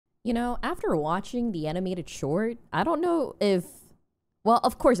You know, after watching the animated short, I don't know if, well,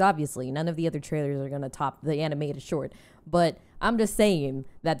 of course, obviously, none of the other trailers are going to top the animated short, but I'm just saying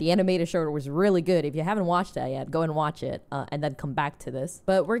that the animated short was really good. If you haven't watched that yet, go and watch it, and then come back to this.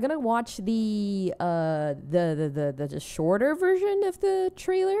 But we're gonna watch the shorter version of the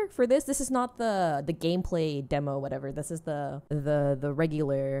trailer for this. This is not the gameplay demo, whatever. This is the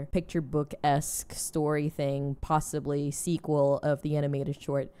regular picture book-esque story thing, possibly sequel of the animated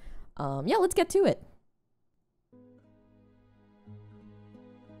short. Yeah, let's get to it.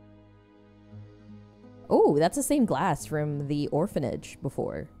 Oh, that's the same glass from the orphanage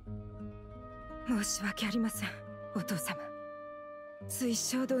before. 申し訳ありません、お父様。つい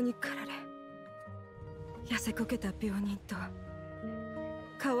衝動に駆られ、痩せこけた病人と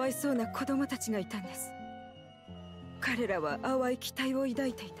かわいそうな子供たちがいたんです。彼らは淡い期待を抱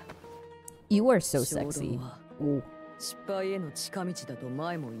いていた。You are so sexy.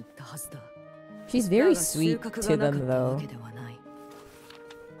 She's very sweet to them, though.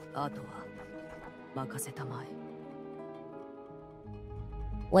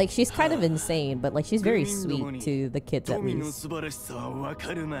 Like, she's kind of insane, but like she's very sweet to the kids at least. Oh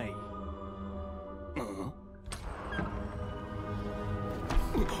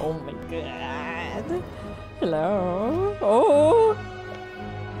my god. Hello. Oh.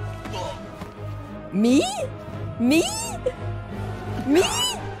 Me? Me? Me?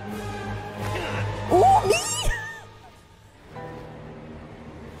 Oh, me?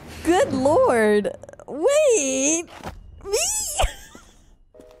 Good lord. Wait. Me?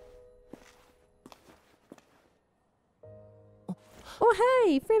 Oh,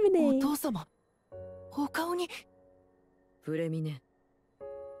 hi, Fremine. お父様、お顔に。フレミネ。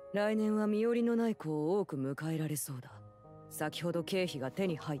来年は身寄りのない子を多く迎えられそうだ。先ほど経費が手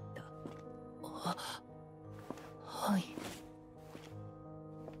に入った。はい。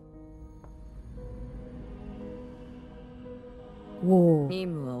Whoa. 任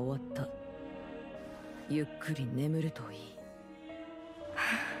務は終わった。ゆっくり眠るといい。あ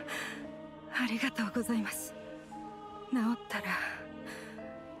りがとうございます。治ったら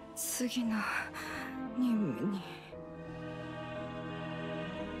次の任務に。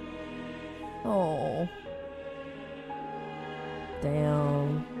Oh.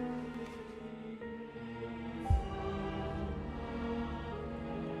 Damn. "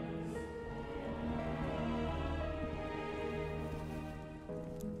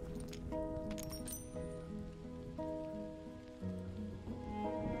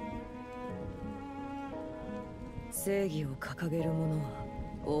正義を掲げる者は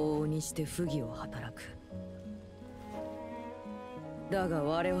往々にして不義を働く。だが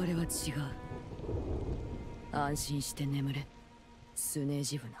我々は違う。安心して眠れ、スネ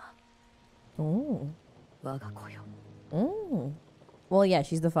ジブナ。Oh. 我が子よ。Oh. Well, yeah,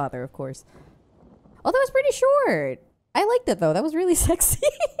 she's the father, of course. Oh, that was pretty short. I liked it, though. That was really sexy.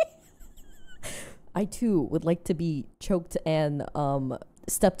 I, too, would like to be choked and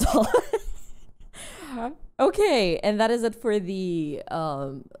stepped on. Okay, and that is it for the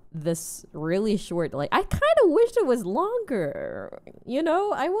this really short, like, I kind of wish it was longer, you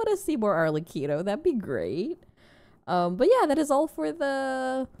know? I want to see more Arlecchino. That'd be great. But yeah, that is all for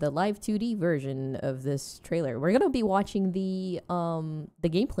the live 2D version of this trailer. We're gonna be watching the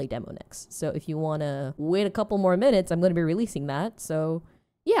gameplay demo next. So if you want to wait a couple more minutes, I'm gonna be releasing that. So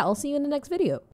yeah, I'll see you in the next video.